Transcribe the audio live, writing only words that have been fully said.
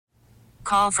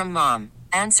Call from mom.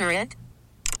 Answer it.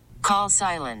 Call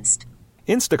silenced.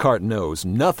 Instacart knows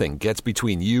nothing gets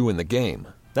between you and the game.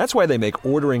 That's why they make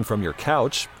ordering from your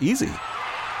couch easy.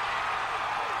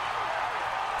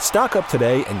 Stock up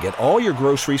today and get all your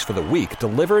groceries for the week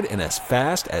delivered in as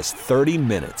fast as 30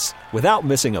 minutes without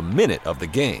missing a minute of the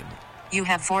game. You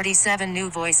have 47 new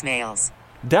voicemails.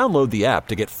 Download the app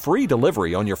to get free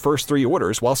delivery on your first 3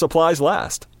 orders while supplies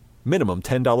last. Minimum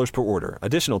 $10 per order.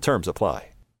 Additional terms apply.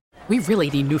 We really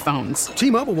need new phones.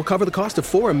 T-Mobile will cover the cost of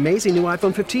 4 amazing new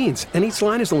iPhone 15s, and each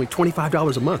line is only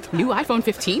 $25 a month. New iPhone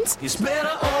 15s? It's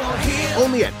better over here.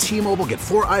 Only at T-Mobile, get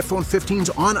 4 iPhone 15s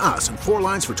on us and 4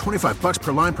 lines for $25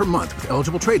 per line per month with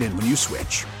eligible trade-in when you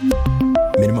switch.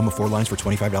 Minimum of 4 lines for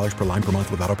 $25 per line per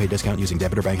month with autopay discount using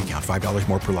debit or bank account. $5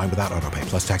 more per line without autopay,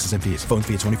 plus taxes and fees. Phone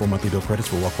fee at 24 monthly bill credits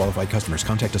for well-qualified customers.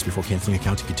 Contact us before canceling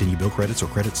account to continue bill credits or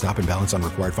credit stop and balance on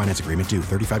required finance agreement due.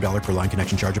 $35 per line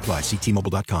connection charge applies. See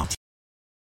T-Mobile.com.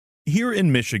 Here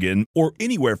in Michigan, or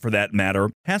anywhere for that matter,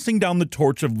 passing down the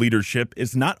torch of leadership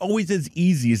is not always as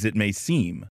easy as it may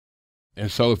seem.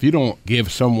 And so if you don't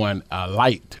give someone a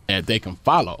light that they can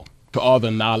follow to all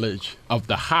the knowledge of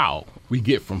the how we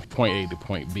get from point A to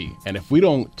point B, and if we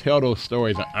don't tell those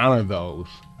stories and honor those,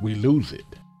 we lose it.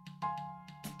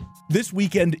 This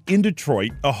weekend in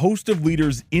Detroit, a host of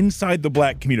leaders inside the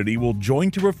Black community will join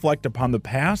to reflect upon the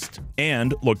past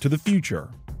and look to the future.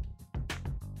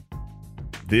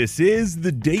 This is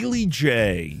the Daily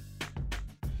J.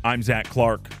 I'm Zach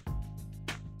Clark.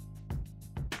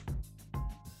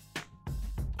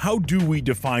 How do we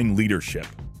define leadership?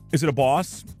 Is it a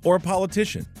boss or a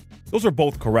politician? Those are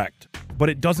both correct, but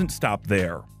it doesn't stop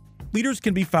there. Leaders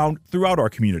can be found throughout our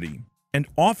community, and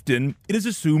often it is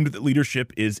assumed that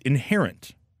leadership is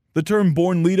inherent. The term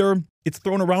born leader, it's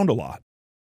thrown around a lot.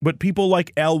 But people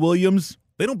like Al Williams,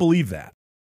 they don't believe that.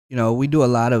 You know, we do a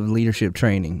lot of leadership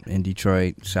training in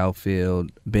Detroit, Southfield,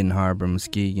 Benton Harbor,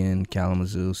 Muskegon,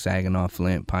 Kalamazoo, Saginaw,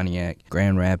 Flint, Pontiac,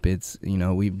 Grand Rapids. You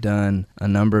know, we've done a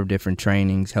number of different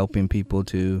trainings helping people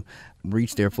to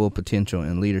reach their full potential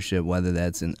in leadership, whether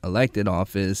that's in elected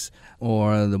office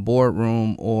or the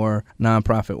boardroom or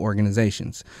nonprofit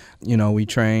organizations. You know, we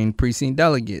train precinct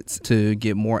delegates to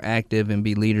get more active and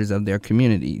be leaders of their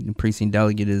community. The precinct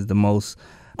delegate is the most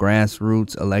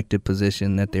grassroots elected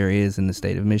position that there is in the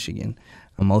state of Michigan.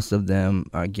 Most of them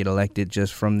get elected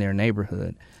just from their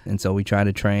neighborhood. And so we try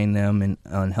to train them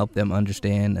and help them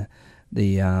understand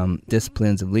the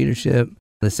disciplines of leadership,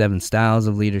 the 7 styles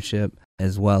of leadership,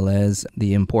 as well as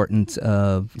the importance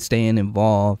of staying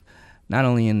involved, not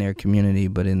only in their community,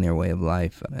 but in their way of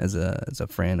life as a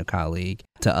friend, a colleague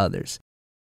to others.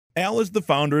 Al is the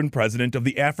founder and president of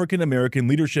the African American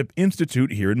Leadership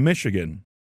Institute here in Michigan.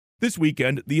 This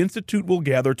weekend, the Institute will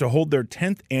gather to hold their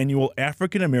 10th annual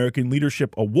African American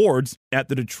Leadership Awards at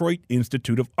the Detroit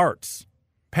Institute of Arts.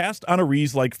 Past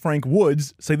honorees like Frank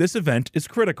Woods say this event is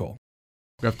critical.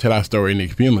 We have to tell our story in the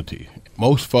community.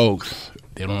 Most folks,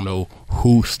 they don't know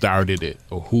who started it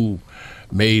or who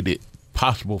made it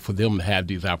possible for them to have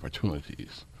these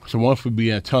opportunities. So once we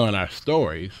begin telling our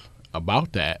stories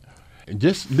about that, and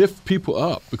just lift people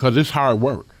up, because it's hard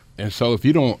work. And so if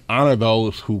you don't honor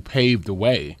those who paved the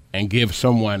way and give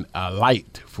someone a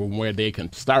light from where they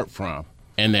can start from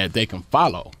and that they can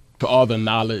follow to all the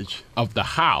knowledge of the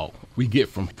how we get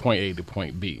from point A to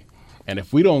point B. And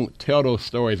if we don't tell those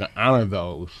stories and honor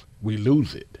those, we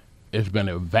lose it. It's been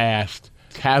a vast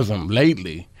chasm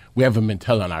lately. We haven't been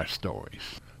telling our stories.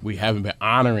 We haven't been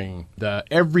honoring the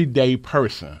everyday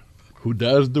person who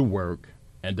does the work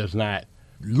and does not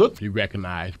look to be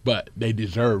recognized, but they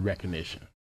deserve recognition.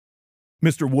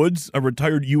 Mr. Woods, a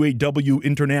retired UAW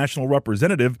international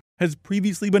representative, has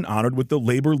previously been honored with the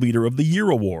Labor Leader of the Year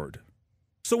award.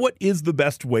 So what is the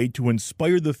best way to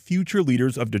inspire the future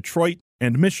leaders of Detroit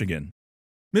and Michigan?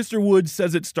 Mr. Woods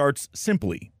says it starts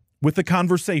simply, with a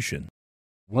conversation.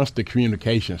 Once the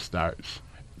communication starts,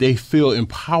 they feel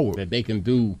empowered that they can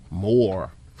do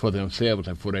more for themselves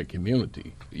and for their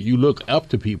community. You look up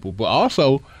to people, but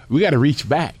also we got to reach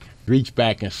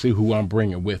back and see who I'm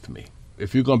bringing with me.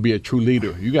 If you're going to be a true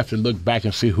leader, you got to look back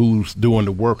and see who's doing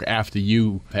the work after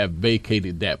you have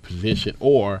vacated that position.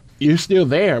 Or you're still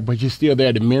there, but you're still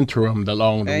there to mentor them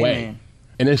along the way.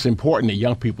 And it's important that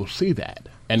young people see that.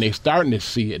 And they're starting to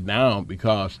see it now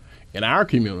because in our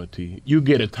community, you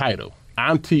get a title,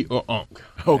 auntie or unc,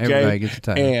 okay? Everybody gets a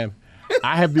title. And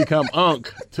I have become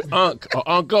unc or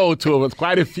uncle to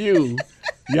quite a few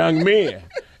young men.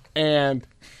 And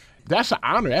that's an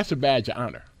honor. That's a badge of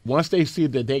honor. Once they see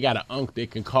that they got an unc they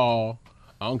can call,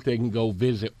 unc they can go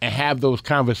visit and have those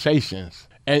conversations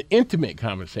and intimate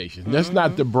conversations. That's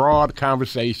not the broad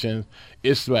conversations.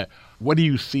 It's like, What do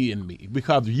you see in me?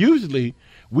 Because usually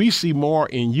we see more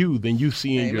in you than you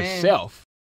see in yourself.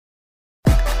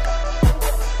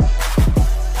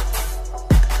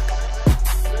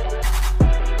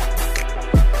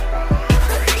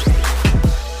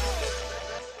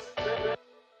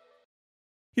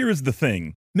 Here is the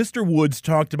thing. Mr. Woods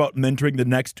talked about mentoring the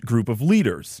next group of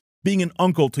leaders, being an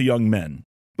uncle to young men.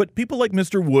 But people like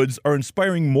Mr. Woods are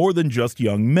inspiring more than just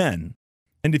young men.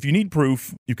 And if you need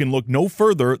proof, you can look no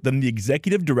further than the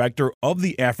executive director of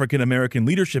the African American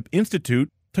Leadership Institute,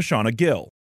 Tashana Gill.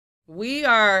 We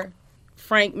are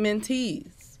Frank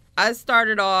mentees. I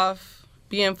started off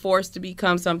being forced to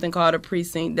become something called a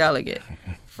precinct delegate.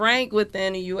 Frank,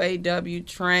 within the UAW,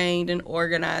 trained and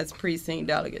organized precinct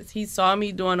delegates. He saw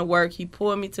me doing the work. He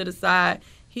pulled me to the side.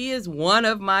 He is one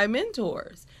of my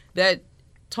mentors that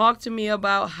talked to me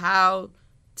about how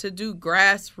to do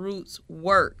grassroots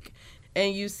work.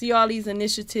 And you see all these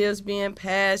initiatives being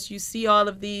passed. You see all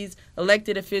of these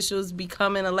elected officials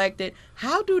becoming elected.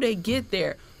 How do they get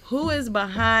there? Who is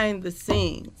behind the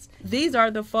scenes? These are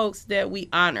the folks that we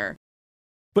honor.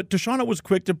 But Tashana was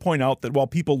quick to point out that while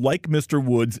people like Mr.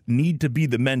 Woods need to be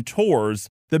the mentors,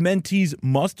 the mentees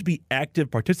must be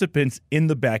active participants in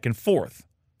the back and forth.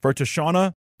 For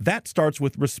Tashana, that starts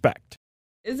with respect.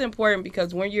 It's important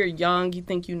because when you're young, you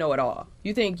think you know it all.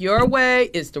 You think your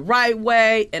way is the right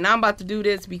way, and I'm about to do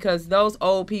this because those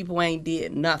old people ain't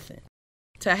did nothing.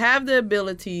 To have the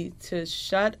ability to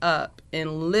shut up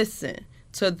and listen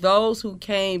to those who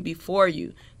came before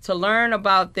you, to learn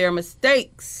about their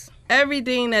mistakes,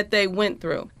 everything that they went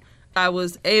through. I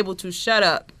was able to shut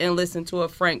up and listen to a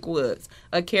Frank Woods,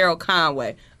 a Carol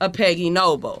Conway, a Peggy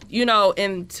Noble,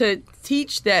 and to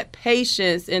teach that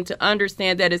patience and to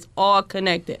understand that it's all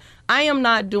connected. I am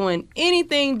not doing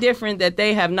anything different that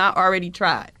they have not already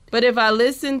tried. But if I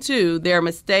listen to their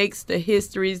mistakes, the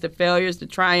histories, the failures, the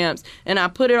triumphs, and I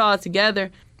put it all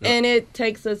together, and it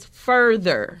takes us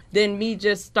further than me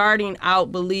just starting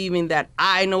out believing that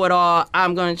I know it all,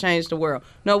 I'm going to change the world.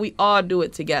 No, we all do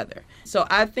it together. So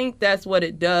I think that's what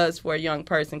it does for a young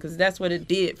person, because that's what it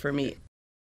did for me.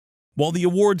 While the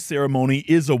awards ceremony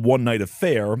is a one-night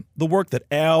affair, the work that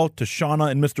Al,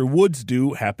 Tashana, and Mr. Woods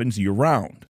do happens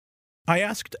year-round. I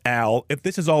asked Al if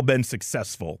this has all been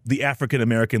successful, the African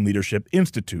American Leadership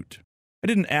Institute. I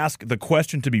didn't ask the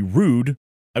question to be rude.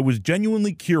 I was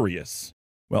genuinely curious.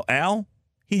 Well, Al,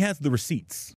 he has the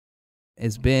receipts.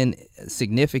 It's been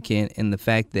significant in the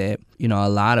fact that, a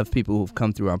lot of people who've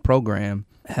come through our program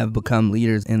have become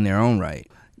leaders in their own right.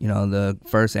 The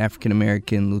first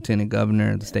African-American lieutenant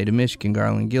governor of the state of Michigan,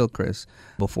 Garland Gilchrist,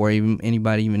 before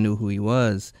anybody even knew who he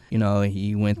was,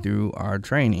 he went through our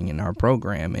training and our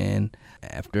program. And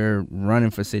after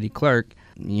running for city clerk,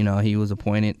 he was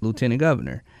appointed lieutenant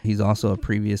governor. He's also a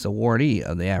previous awardee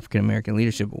of the African American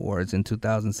Leadership Awards in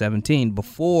 2017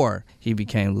 before he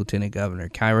became lieutenant governor.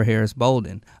 Kyra Harris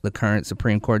Bolden, the current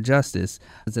Supreme Court Justice,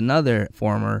 is another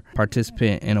former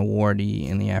participant and awardee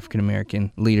in the African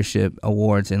American Leadership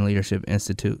Awards and Leadership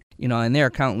Institute. And there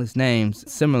are countless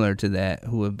names similar to that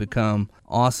who have become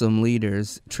awesome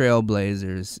leaders,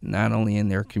 trailblazers, not only in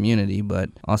their community, but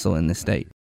also in the state.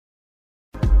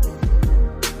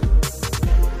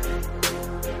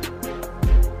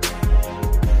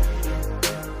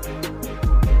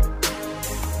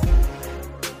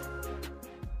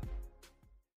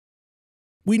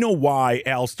 We know why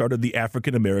Al started the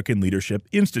African American Leadership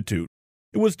Institute.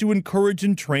 It was to encourage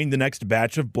and train the next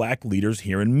batch of black leaders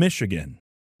here in Michigan.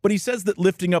 But he says that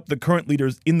lifting up the current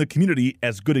leaders in the community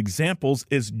as good examples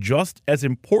is just as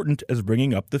important as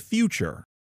bringing up the future.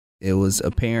 It was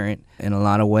apparent in a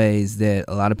lot of ways that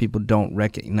a lot of people don't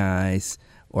recognize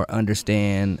or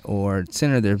understand or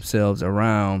center themselves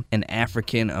around an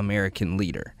African American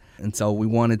leader. And so we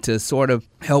wanted to sort of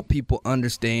help people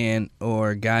understand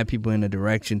or guide people in a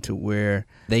direction to where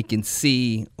they can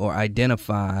see or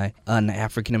identify an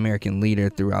African-American leader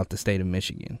throughout the state of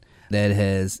Michigan that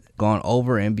has gone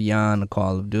over and beyond the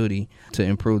call of duty to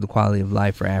improve the quality of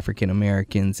life for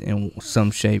African-Americans in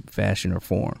some shape, fashion, or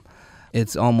form.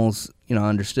 It's almost,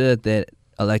 understood that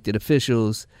elected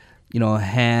officials,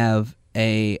 have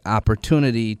a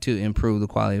opportunity to improve the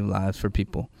quality of lives for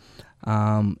people.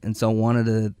 And so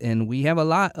we have a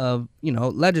lot of,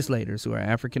 legislators who are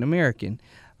African American.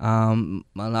 A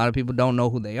lot of people don't know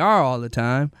who they are all the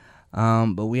time,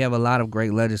 but we have a lot of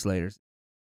great legislators.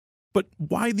 But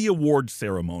why the award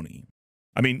ceremony?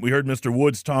 I mean, we heard Mr.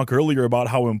 Woods talk earlier about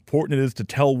how important it is to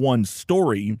tell one's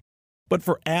story. But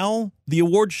for Al, the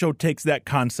award show takes that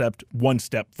concept one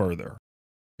step further.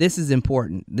 This is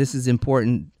important. This is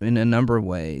important in a number of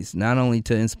ways, not only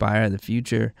to inspire the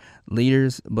future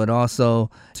leaders, but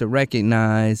also to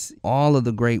recognize all of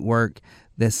the great work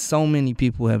that so many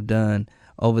people have done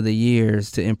over the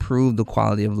years to improve the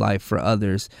quality of life for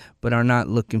others, but are not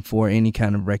looking for any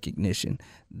kind of recognition.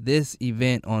 This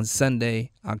event on Sunday,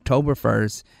 October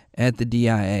 1st, at the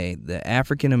DIA, the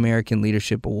African American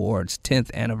Leadership Awards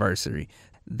 10th anniversary,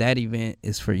 that event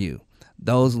is for you.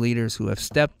 Those leaders who have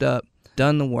stepped up,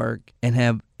 done the work, and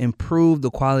have improved the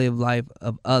quality of life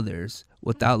of others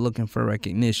without looking for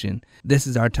recognition, this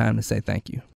is our time to say thank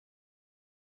you.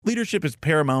 Leadership is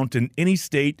paramount in any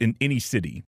state and any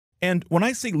city. And when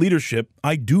I say leadership,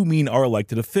 I do mean our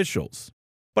elected officials.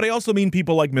 But I also mean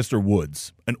people like Mr.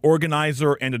 Woods, an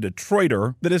organizer and a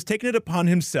Detroiter that has taken it upon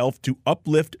himself to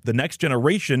uplift the next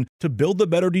generation to build a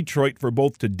better Detroit for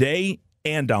both today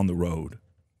and down the road.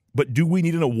 But do we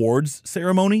need an awards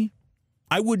ceremony?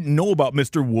 I wouldn't know about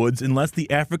Mr. Woods unless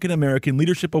the African American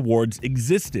Leadership Awards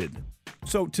existed.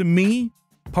 So to me,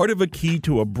 part of a key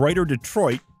to a brighter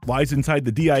Detroit lies inside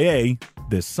the DIA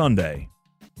this Sunday.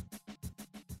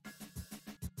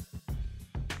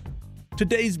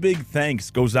 Today's big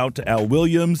thanks goes out to Al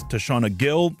Williams, Tashana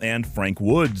Gill, and Frank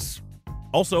Woods.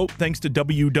 Also, thanks to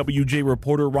WWJ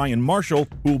reporter Ryan Marshall,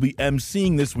 who will be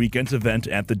emceeing this weekend's event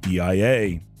at the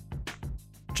DIA.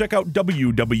 Check out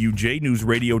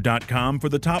WWJNewsRadio.com for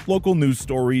the top local news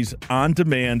stories on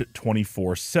demand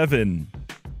 24/7.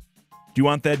 Do you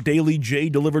want that Daily J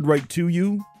delivered right to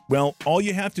you? Well, all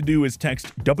you have to do is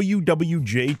text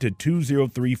WWJ to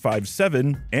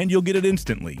 20357 and you'll get it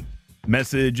instantly.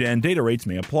 Message and data rates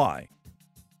may apply.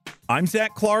 I'm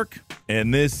Zach Clark,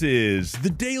 and this is the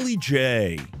Daily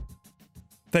J.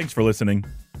 Thanks for listening.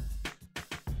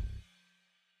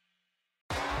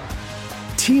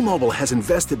 T-Mobile has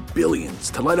invested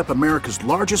billions to light up America's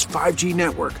largest 5G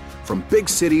network, from big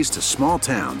cities to small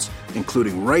towns,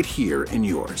 including right here in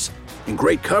yours. And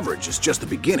great coverage is just the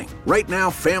beginning. Right now,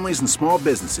 families and small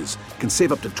businesses can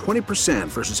save up to 20%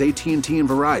 versus AT&T and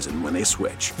Verizon when they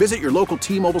switch. Visit your local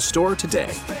T-Mobile store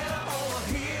today.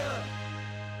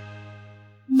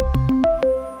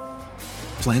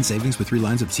 Plan savings with 3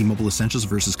 lines of T-Mobile Essentials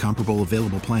versus comparable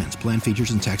available plans. Plan features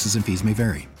and taxes and fees may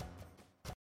vary.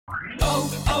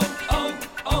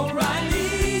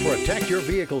 Protect your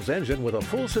vehicle's engine with a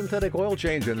full synthetic oil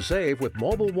change and save with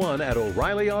Mobile One at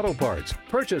O'Reilly Auto Parts.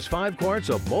 Purchase 5 quarts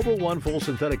of Mobile One full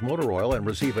synthetic motor oil and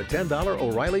receive a $10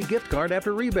 O'Reilly gift card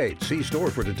after rebate. See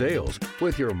store for details.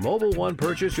 With your Mobile One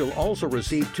purchase, you'll also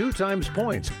receive 2 times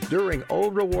points during O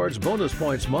Rewards Bonus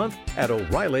Points Month at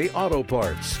O'Reilly Auto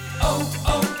Parts.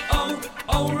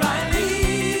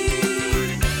 O'Reilly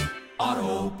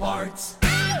Auto Parts.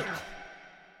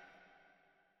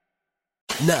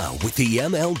 Now, with the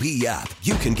MLB app,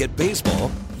 you can get baseball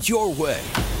your way.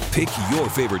 Pick your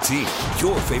favorite team,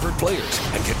 your favorite players,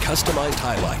 and get customized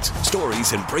highlights,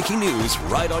 stories, and breaking news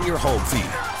right on your home feed.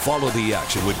 Follow the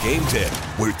action with Game Day,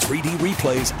 where 3D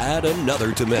replays add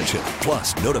another dimension.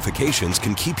 Plus, notifications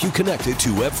can keep you connected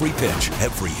to every pitch,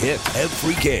 every hit,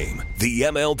 every game. The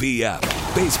MLB app.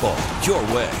 Baseball your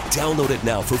way. Download it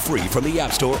now for free from the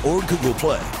App Store or Google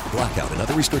Play. Blackout and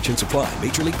other restrictions apply.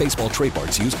 Major League Baseball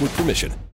trademarks used with permission.